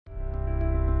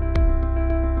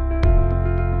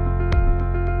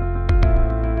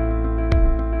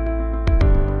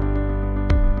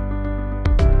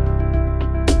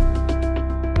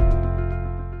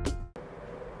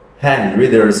Hi,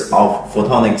 readers of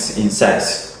Photonics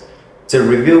Insights. The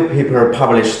review paper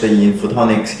published in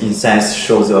Photonics Insights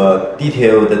shows a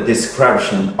detailed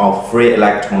description of free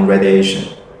electron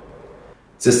radiation.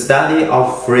 The study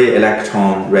of free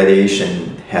electron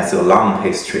radiation has a long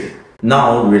history.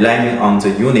 Now, relying on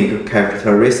the unique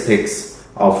characteristics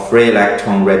of free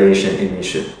electron radiation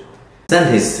emission,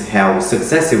 scientists have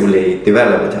successfully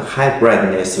developed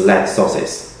high-brightness light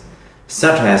sources,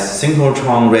 such as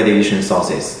synchrotron radiation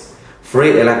sources,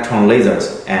 free electron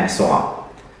lasers, and so on.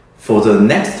 For the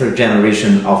next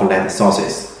generation of light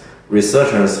sources,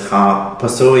 researchers are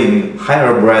pursuing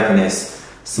higher brightness,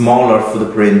 smaller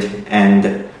footprint,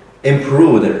 and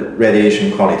improved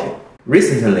radiation quality.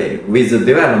 Recently, with the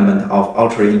development of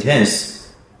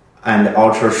ultra-intense and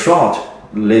ultra-short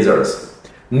lasers,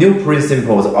 new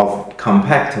principles of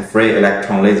compact free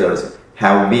electron lasers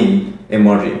have been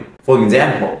emerging. For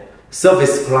example,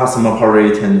 surface plasma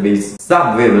coherent with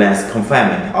sub-wavelength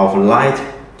confinement of light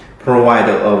provide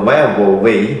a viable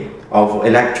way of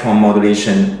electron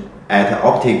modulation at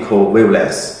optical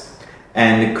wavelengths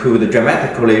and could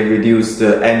dramatically reduce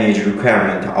the energy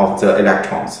requirement of the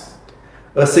electrons.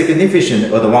 A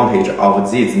significant advantage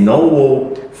of these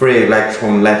novel free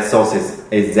electron light sources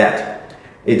is that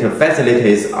it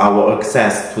facilitates our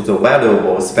access to the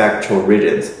valuable spectral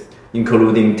regions,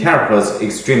 including terahertz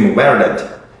extreme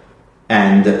wavelength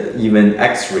and even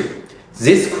X-ray.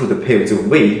 This could pave the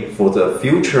way for the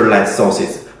future light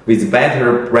sources with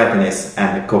better brightness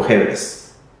and coherence.